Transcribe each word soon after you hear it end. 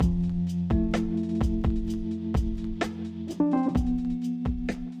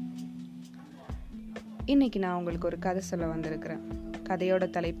இன்னைக்கு நான் உங்களுக்கு ஒரு கதை சொல்ல வந்திருக்கிறேன். கதையோட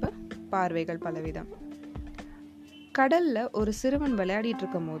தலைப்பு பார்வைகள் பலவிதம். கடல்ல ஒரு சிறுவன் விளையாடிட்டு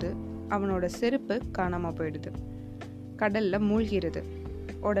இருக்கும் போது அவனோட செருப்பு காணாம போயிடுது. கடல்ல மூழ்கிறது.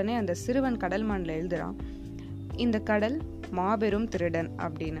 உடனே அந்த சிறுவன் கடல் மண்ணில் எழுதுறான், இந்த கடல் மாபெரும் திருடன்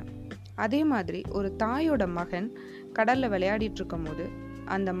அப்படின்னு. அதே மாதிரி ஒரு தாயோட மகன் கடல்ல விளையாடிட்டு இருக்கும் போது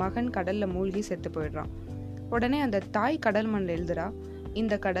அந்த மகன் கடல்ல மூழ்கி செத்து போயிடுறான். உடனே அந்த தாய் கடல் மண்ணில் எழுதுறா,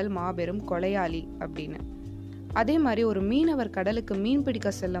 இந்த கடல் மாபெரும் கொலையாளி அப்படின்னு. அதே மாதிரி ஒரு மீனவர் கடலுக்கு மீன் பிடிக்க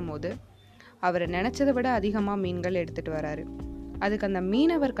செல்லும் போது அவர் நினைச்சதை விட அதிகமா மீன்கள் எடுத்துட்டு வராரு. அதுக்கு அந்த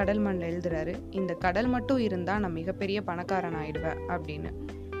மீனவர் கடல் மண்ணில் எழுதுறாரு, இந்த கடல் மட்டும் இருந்தா நான் மிகப்பெரிய பணக்காரன் ஆயிடுவேன் அப்படின்னு.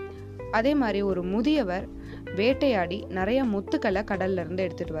 அதே மாதிரி ஒரு முதியவர் வேட்டையாடி நிறைய முத்துக்களை கடல்ல இருந்து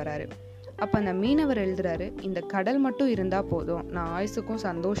எடுத்துட்டு வராரு. அப்ப அந்த மீனவர் எழுதுறாரு, இந்த கடல் மட்டும் இருந்தா போதும், நான் ஆயுசுக்கும்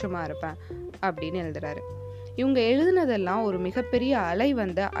சந்தோஷமா இருப்பேன் அப்படின்னு எழுதுறாரு. இவங்க எழுதுனதெல்லாம் ஒரு மிகப்பெரிய அலை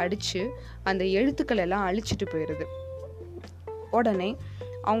வந்து அடிச்சு அந்த எழுத்துக்கள் எல்லாம் அழிச்சிட்டு போயிடுது. உடனே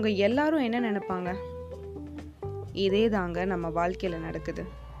அவங்க எல்லாரும் என்ன நினைப்பாங்க? இதே தாங்க நம்ம வாழ்க்கையில நடக்குது.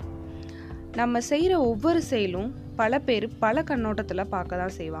 நம்ம செய்யற ஒவ்வொரு செயலும் பல பேர் பல கண்ணோட்டத்துல பார்க்க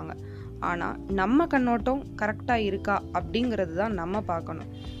தான் செய்வாங்க. ஆனா நம்ம கண்ணோட்டம் கரெக்டா இருக்கா அப்படிங்கிறது தான் நம்ம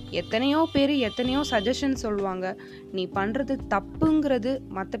பார்க்கணும். எத்தனையோ பேர் எத்தனையோ சஜஷன் சொல்லுவாங்க. நீ பண்றது தப்புங்கிறது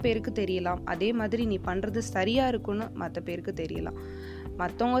மற்ற பேருக்கு தெரியலாம், அதே மாதிரி நீ பண்றது சரியா இருக்குன்னு மற்ற பேருக்கு தெரியலாம்.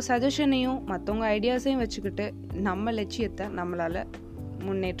 மற்றவங்க சஜஷனையும் மற்றவங்க ஐடியாஸையும் வச்சுக்கிட்டு நம்ம லட்சியத்தை நம்மளால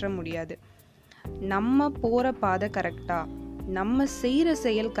முன்னேற்ற முடியாது. நம்ம போற பாதை கரெக்டா, நம்ம செய்யற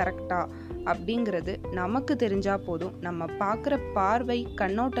செயல் கரெக்டா அப்படிங்கிறது நமக்கு தெரிஞ்சா போதும். நம்ம பார்க்குற பார்வை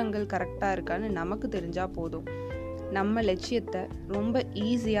கண்ணோட்டங்கள் கரெக்டா இருக்கான்னு நமக்கு தெரிஞ்சா போதும். நம்ம லட்சியத்தை ரொம்ப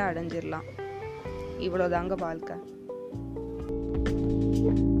ஈஸியா அடைஞ்சிடலாம். இவ்வளோதாங்க வாழ்க்கை.